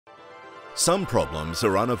Some problems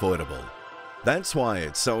are unavoidable. That's why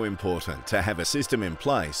it's so important to have a system in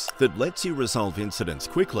place that lets you resolve incidents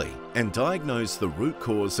quickly and diagnose the root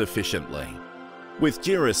cause efficiently. With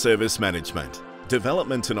Jira Service Management,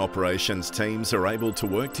 development and operations teams are able to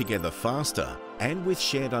work together faster and with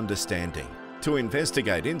shared understanding to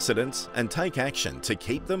investigate incidents and take action to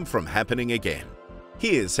keep them from happening again.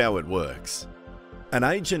 Here's how it works. An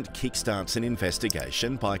agent kickstarts an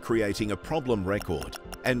investigation by creating a problem record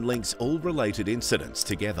and links all related incidents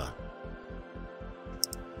together.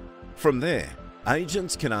 From there,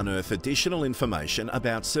 agents can unearth additional information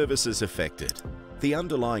about services affected, the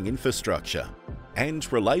underlying infrastructure,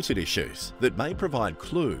 and related issues that may provide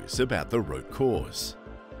clues about the root cause.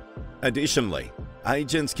 Additionally,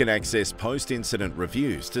 agents can access post-incident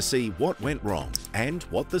reviews to see what went wrong and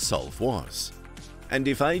what the solve was. And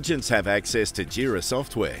if agents have access to Jira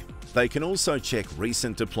software, they can also check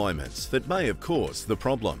recent deployments that may have caused the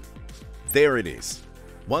problem. There it is.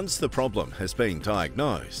 Once the problem has been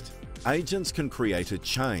diagnosed, agents can create a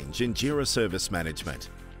change in Jira Service Management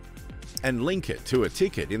and link it to a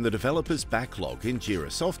ticket in the developer's backlog in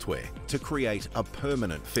Jira software to create a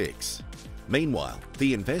permanent fix. Meanwhile,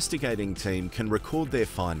 the investigating team can record their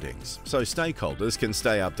findings so stakeholders can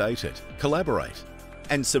stay updated, collaborate,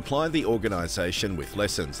 and supply the organisation with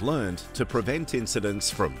lessons learned to prevent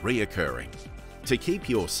incidents from reoccurring. To keep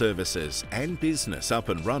your services and business up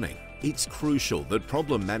and running, it's crucial that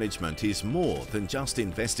problem management is more than just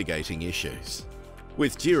investigating issues.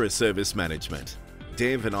 With Jira Service Management,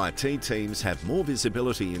 Dev and IT teams have more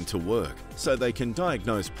visibility into work so they can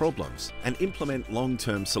diagnose problems and implement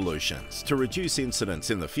long-term solutions to reduce incidents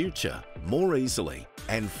in the future more easily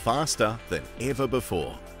and faster than ever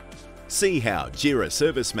before. See how Jira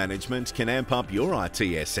Service Management can amp up your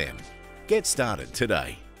ITSM. Get started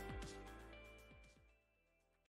today.